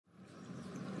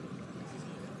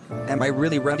Am I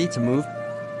really ready to move?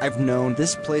 I've known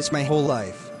this place my whole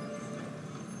life.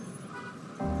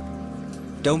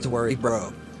 Don't worry,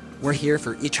 bro. We're here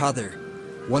for each other.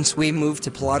 Once we move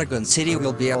to Plotagon City,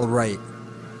 we'll be alright.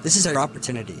 This is our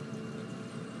opportunity.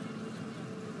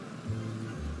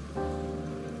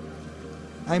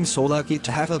 I'm so lucky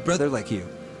to have a brother like you.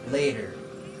 Later.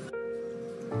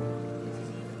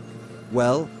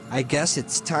 Well, I guess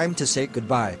it's time to say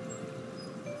goodbye.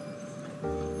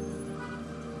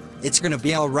 It's gonna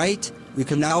be alright, we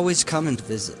can always come and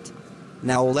visit.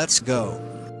 Now let's go.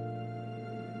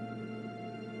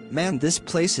 Man, this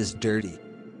place is dirty.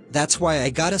 That's why I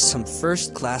got us some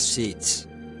first-class seats.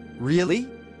 Really?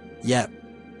 Yep.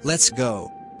 Let's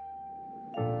go.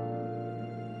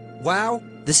 Wow,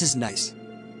 this is nice.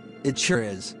 It sure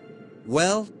is.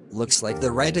 Well, looks like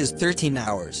the ride is 13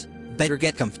 hours. Better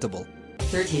get comfortable.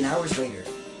 13 hours later.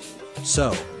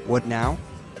 So, what now?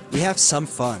 We have some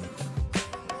fun.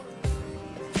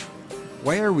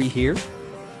 Why are we here?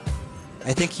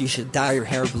 I think you should dye your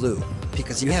hair blue,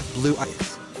 because you have blue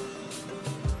eyes.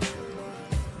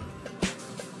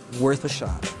 Worth a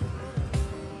shot.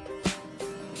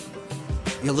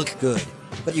 You look good,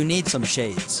 but you need some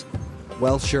shades.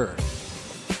 Well, sure.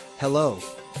 Hello.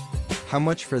 How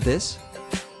much for this?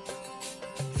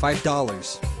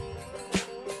 $5.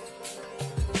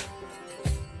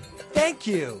 Thank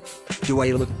you! Do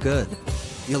I look good?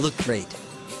 You look great.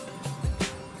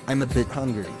 I'm a bit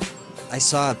hungry. I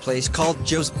saw a place called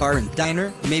Joe's Bar and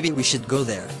Diner. Maybe we should go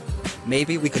there.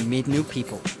 Maybe we can meet new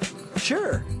people.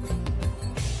 Sure.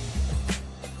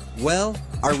 Well,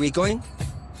 are we going?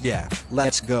 Yeah,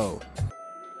 let's go.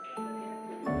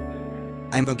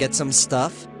 I'm gonna get some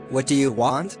stuff. What do you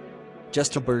want?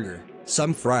 Just a burger,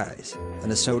 some fries,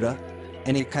 and a soda.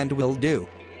 Any kind will do.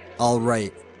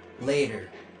 Alright. Later.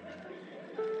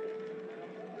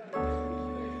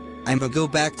 I'm gonna go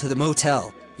back to the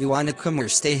motel. You wanna come or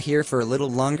stay here for a little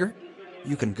longer?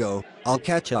 You can go. I'll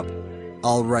catch up.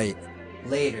 Alright.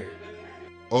 Later.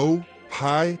 Oh,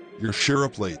 hi, you're sure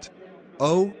up late.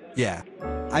 Oh, yeah.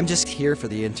 I'm just here for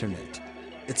the internet.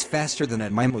 It's faster than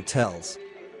at my motels.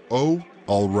 Oh,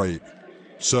 alright.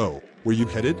 So, where you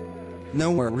headed?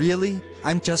 Nowhere really.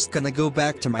 I'm just gonna go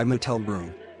back to my motel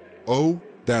room. Oh,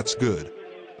 that's good.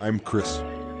 I'm Chris.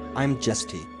 I'm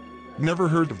Gesty. Never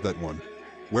heard of that one.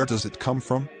 Where does it come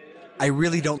from? I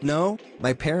really don't know.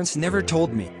 My parents never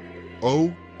told me.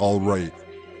 Oh, alright.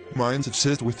 Mind to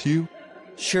sit with you?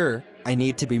 Sure, I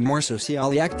need to be more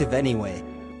socially active anyway.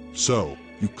 So,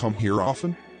 you come here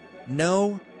often?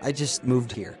 No, I just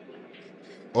moved here.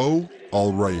 Oh,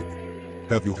 alright.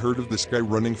 Have you heard of this guy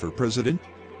running for president?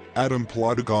 Adam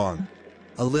Plotagon.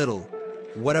 A little.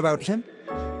 What about him?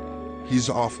 He's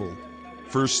awful.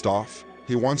 First off,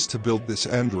 he wants to build this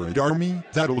android army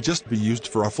that'll just be used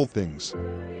for awful things.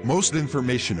 Most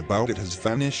information about it has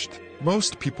vanished.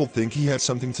 Most people think he had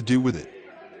something to do with it.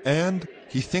 And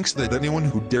he thinks that anyone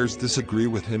who dares disagree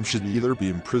with him should either be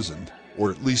imprisoned,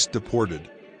 or at least deported.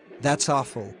 That's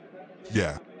awful.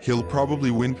 Yeah, he'll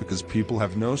probably win because people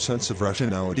have no sense of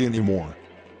rationality anymore.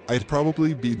 I'd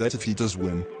probably be that if he does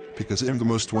win, because I'm the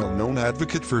most well-known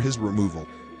advocate for his removal.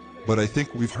 But I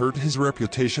think we've hurt his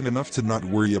reputation enough to not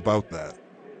worry about that.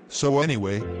 So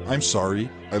anyway, I'm sorry,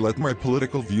 I let my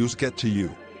political views get to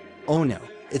you. Oh no,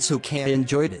 it's okay, I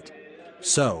enjoyed it.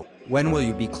 So, when will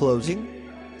you be closing?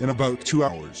 In about 2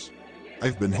 hours.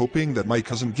 I've been hoping that my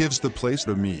cousin gives the place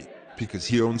to me, because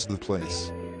he owns the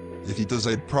place. If he does,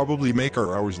 I'd probably make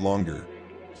our hours longer.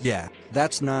 Yeah,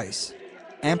 that's nice.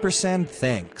 Ampersand,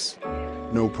 thanks.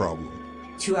 No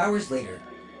problem. 2 hours later.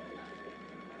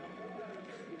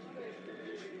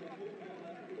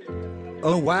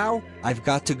 Oh wow, I've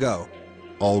got to go.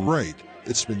 Alright,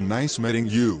 it's been nice meeting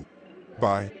you.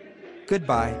 Bye.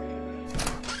 Goodbye.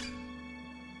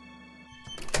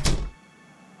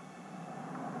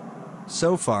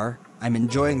 So far, I'm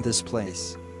enjoying this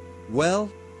place.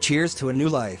 Well, cheers to a new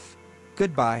life.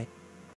 Goodbye.